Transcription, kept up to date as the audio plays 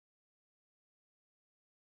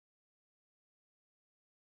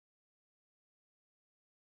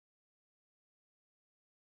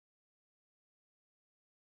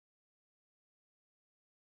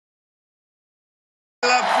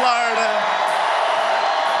love Florida.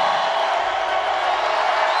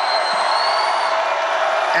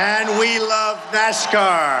 And we love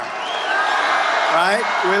NASCAR, right?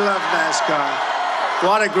 We love NASCAR.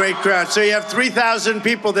 What a great crowd. So you have 3,000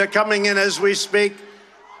 people. They're coming in as we speak.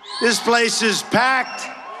 This place is packed.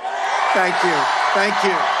 Thank you. Thank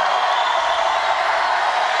you.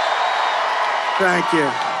 Thank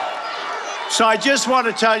you. So I just want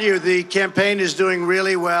to tell you the campaign is doing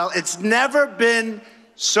really well. It's never been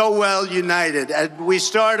so well united. And we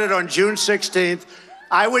started on June 16th.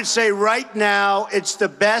 I would say right now it's the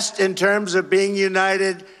best in terms of being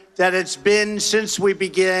united that it's been since we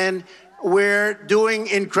began. We're doing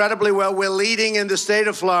incredibly well. We're leading in the state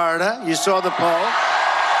of Florida. You saw the poll.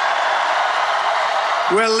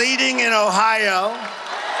 We're leading in Ohio.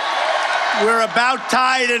 We're about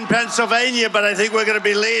tied in Pennsylvania, but I think we're going to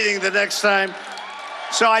be leading the next time.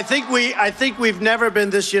 So I think we've never been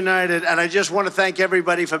this united, and I just want to thank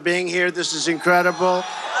everybody for being here. This is incredible.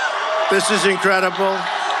 This is incredible.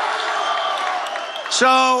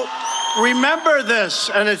 So remember this,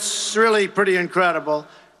 and it's really pretty incredible.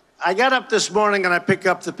 I got up this morning and I pick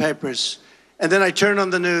up the papers, and then I turn on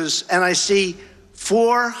the news and I see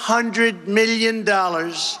 $400 million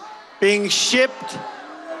being shipped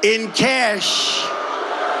in cash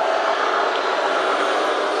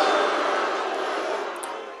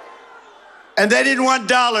and they didn't want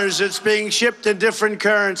dollars. It's being shipped in different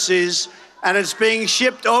currencies, and it's being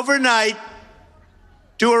shipped overnight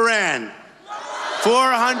to Iran.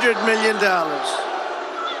 $400 million.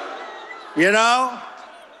 You know,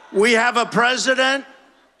 we have a president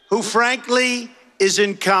who frankly is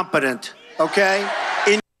incompetent, okay?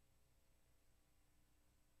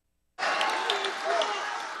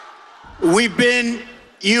 We've been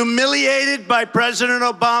humiliated by President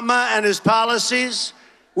Obama and his policies.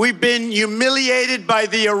 We've been humiliated by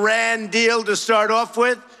the Iran deal to start off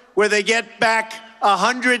with, where they get back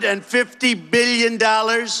 $150 billion.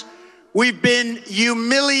 We've been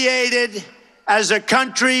humiliated as a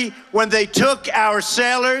country when they took our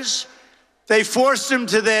sailors. They forced them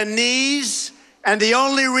to their knees, and the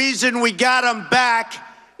only reason we got them back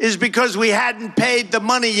is because we hadn't paid the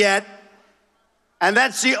money yet. And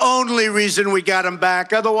that's the only reason we got them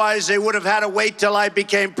back. Otherwise, they would have had to wait till I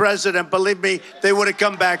became president. Believe me, they would have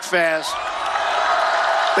come back fast.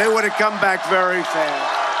 They would have come back very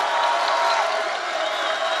fast.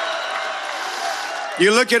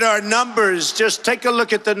 You look at our numbers, just take a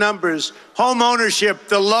look at the numbers. Home ownership,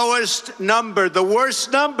 the lowest number, the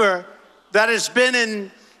worst number that it's been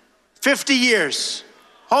in 50 years.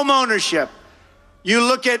 Home ownership. You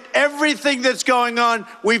look at everything that's going on.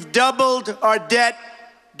 We've doubled our debt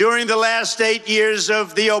during the last 8 years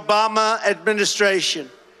of the Obama administration.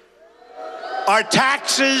 Our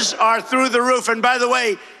taxes are through the roof. And by the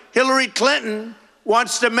way, Hillary Clinton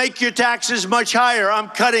wants to make your taxes much higher. I'm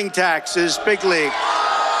cutting taxes, big league,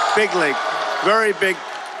 very big,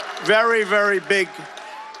 very, very big.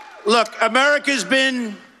 Look, America's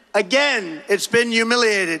been, again, it's been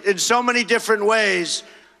humiliated in so many different ways,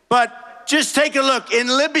 but just take a look in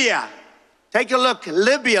Libya. Take a look,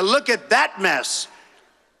 Libya, look at that mess.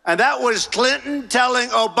 And that was Clinton telling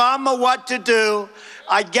Obama what to do.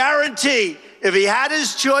 I guarantee if he had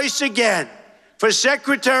his choice again for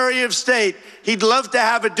Secretary of State, he'd love to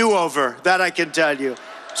have a do-over, that I can tell you.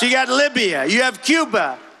 So you got Libya, you have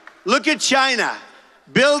Cuba. Look at China,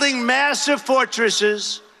 building massive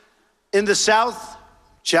fortresses in the South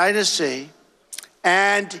China Sea,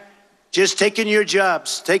 and just taking your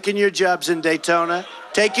jobs in Daytona,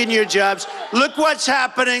 taking your jobs. Look what's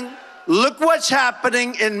happening. Look what's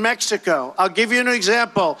happening in Mexico. I'll give you an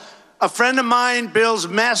example. A friend of mine builds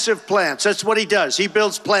massive plants. That's what he does. He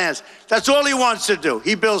builds plants. That's all he wants to do.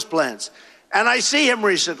 He builds plants. And I see him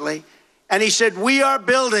recently, and he said, we are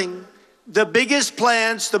building the biggest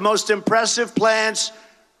plants, the most impressive plants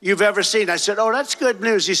you've ever seen. I said, oh, that's good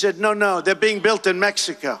news. He said, no, they're being built in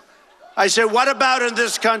Mexico. I said, what about in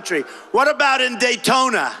this country? What about in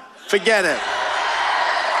Daytona? Forget it.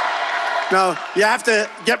 No, you have to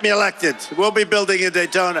get me elected. We'll be building in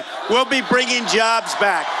Daytona. We'll be bringing jobs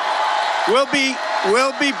back. We'll be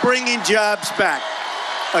bringing jobs back.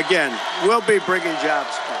 Again, we'll be bringing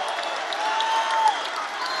jobs back.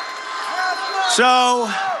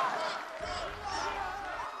 So,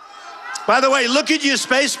 by the way, look at your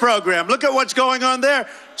space program. Look at what's going on there.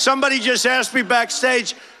 Somebody just asked me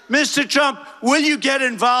backstage, Mr. Trump, will you get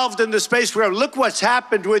involved in the space program? Look what's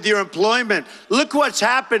happened with your employment. Look what's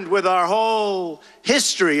happened with our whole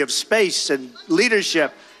history of space and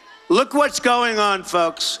leadership. Look what's going on,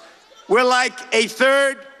 folks. We're like a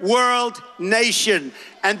third world nation.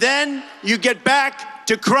 And then you get back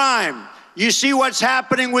to crime. You see what's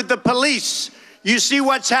happening with the police. You see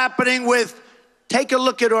what's happening with, take a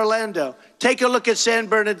look at Orlando. Take a look at San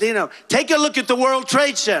Bernardino. Take a look at the World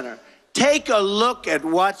Trade Center. Take a look at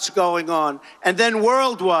what's going on. And then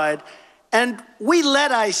worldwide. And we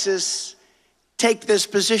let ISIS take this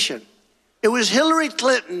position. It was Hillary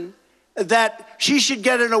Clinton that she should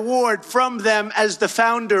get an award from them as the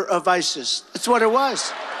founder of ISIS. That's what it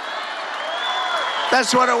was.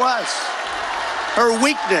 That's what it was. Her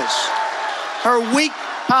weakness, her weak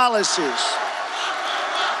policies.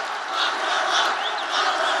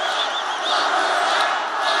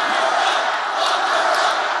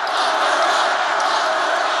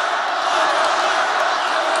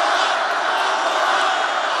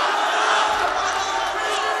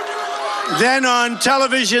 Then on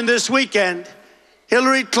television this weekend,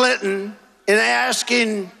 Hillary Clinton, in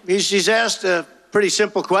asking, she's asked a pretty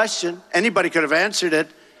simple question. Anybody could have answered it.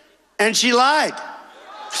 And she lied.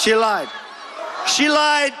 She lied. She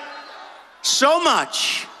lied so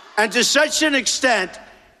much and to such an extent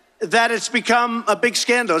that it's become a big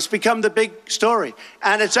scandal. It's become the big story.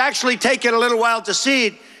 And it's actually taken a little while to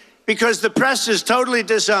seed because the press is totally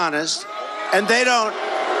dishonest and they don't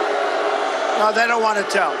want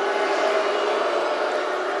to tell.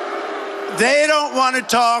 They don't want to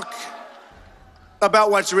talk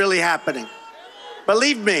about what's really happening.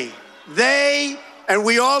 Believe me, they, and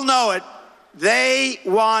we all know it, they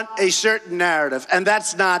want a certain narrative, and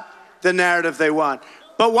that's not the narrative they want.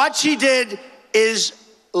 But what she did is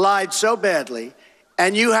lied so badly,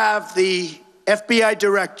 and you have the FBI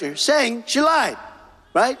director saying she lied,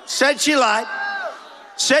 right? Said she lied,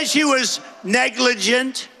 said she was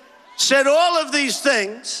negligent, said all of these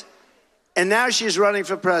things, and now she's running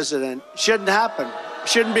for president. Shouldn't happen.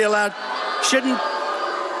 Shouldn't be allowed.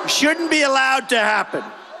 Shouldn't be allowed to happen.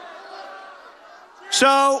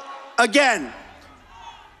 So again,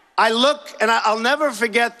 I look and I'll never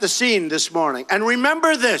forget the scene this morning. And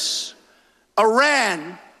remember this,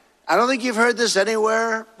 Iran, I don't think you've heard this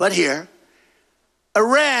anywhere but here.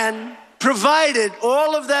 Iran provided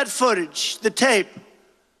all of that footage, the tape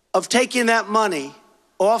of taking that money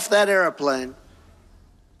off that airplane,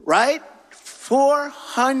 right?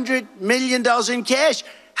 $400 million in cash.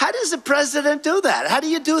 How does the president do that? How do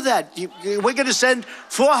you do that? We're going to send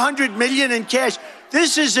 $400 million in cash.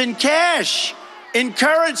 This is in cash, in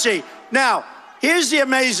currency. Now, here's the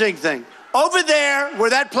amazing thing. Over there, where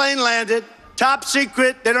that plane landed, top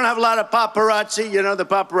secret, they don't have a lot of paparazzi. You know, the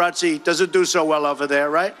paparazzi doesn't do so well over there,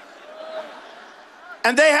 right?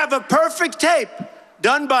 And they have a perfect tape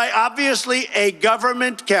done by, obviously, a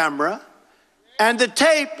government camera. And the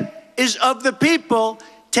tape is of the people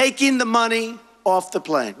taking the money off the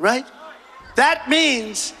plane, right? That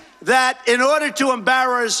means that in order to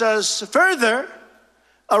embarrass us further,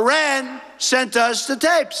 Iran sent us the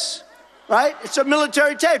tapes, right? It's a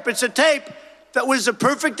military tape. It's a tape that was a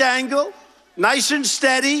perfect angle, nice and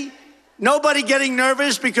steady, nobody getting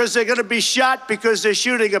nervous because they're going to be shot because they're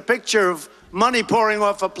shooting a picture of money pouring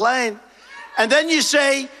off a plane. And then you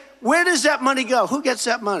say, where does that money go? Who gets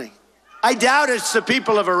that money? I doubt it's the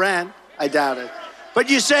people of Iran. I doubt it. But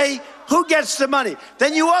you say, who gets the money?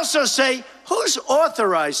 Then you also say, who's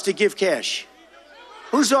authorized to give cash?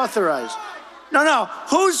 Who's authorized? No,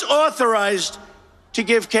 who's authorized to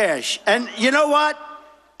give cash? And you know what?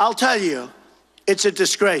 I'll tell you, it's a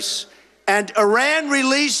disgrace. And Iran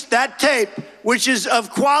released that tape, which is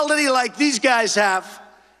of quality like these guys have.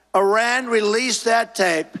 Iran released that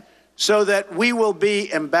tape so that we will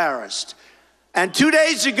be embarrassed. And 2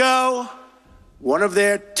 days ago, one of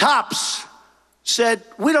their tops said,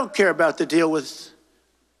 we don't care about the deal with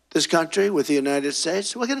this country, with the United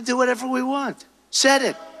States. We're going to do whatever we want. Said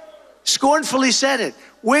it. Scornfully said it.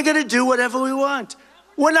 We're going to do whatever we want.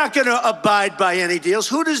 We're not going to abide by any deals.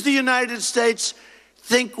 Who does the United States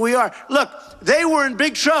think we are? Look, they were in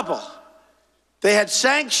big trouble. They had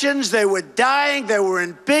sanctions. They were dying. They were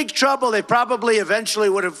in big trouble. They probably eventually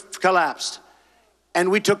would have collapsed. And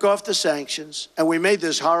we took off the sanctions, and we made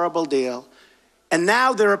this horrible deal. And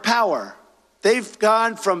now they're a power. They've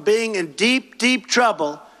gone from being in deep, deep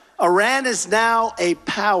trouble. Iran is now a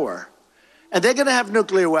power. And they're going to have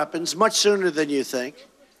nuclear weapons much sooner than you think.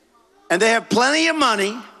 And they have plenty of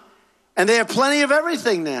money, and they have plenty of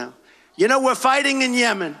everything now. You know, we're fighting in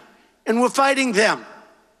Yemen, and we're fighting them.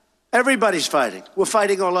 Everybody's fighting. We're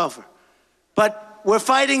fighting all over. But we're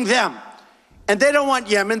fighting them. And they don't want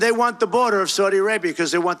Yemen. They want the border of Saudi Arabia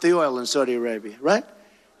because they want the oil in Saudi Arabia, right?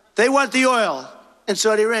 They want the oil in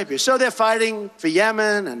Saudi Arabia. So they're fighting for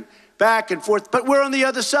Yemen and back and forth. But we're on the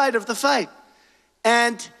other side of the fight.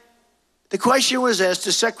 And the question was asked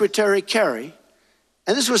to Secretary Kerry,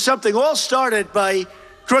 and this was something all started by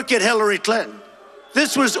crooked Hillary Clinton.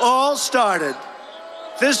 This was all started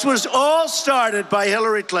by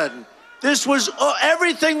Hillary Clinton.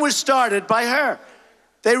 Everything was started by her.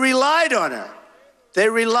 They relied on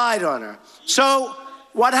her. So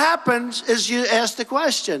what happens is you ask the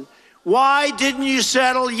question, why didn't you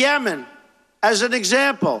settle Yemen as an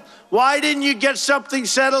example? Why didn't you get something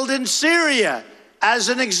settled in Syria as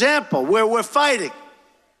an example where we're fighting?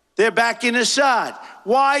 They're backing Assad.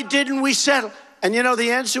 Why didn't we settle? And you know,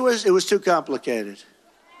 the answer was, it was too complicated.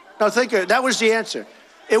 No, that was the answer.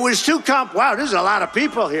 It was too wow, there's a lot of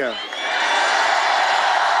people here.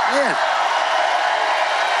 Yeah.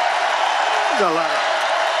 There's a lot.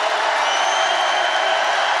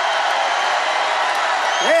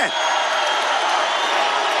 Yeah.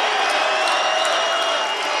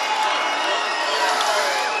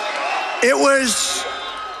 It was,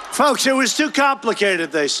 folks, it was too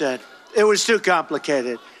complicated, they said. It was too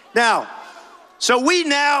complicated. Now, so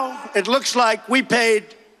it looks like we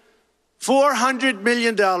paid $400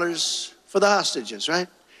 million for the hostages, right?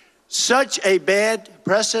 Such a bad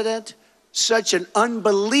precedent, such an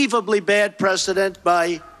unbelievably bad precedent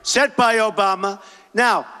set by Obama.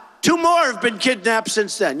 Now, 2 more have been kidnapped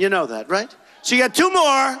since then. You know that, right? So you got 2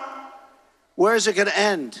 more. Where's it going to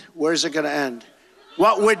end? Where's it going to end?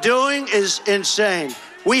 What we're doing is insane.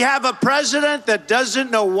 We have a president that doesn't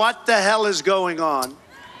know what the hell is going on.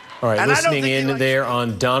 All right, listening in there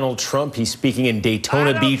on Donald Trump. He's speaking in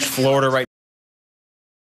Daytona Beach, Florida right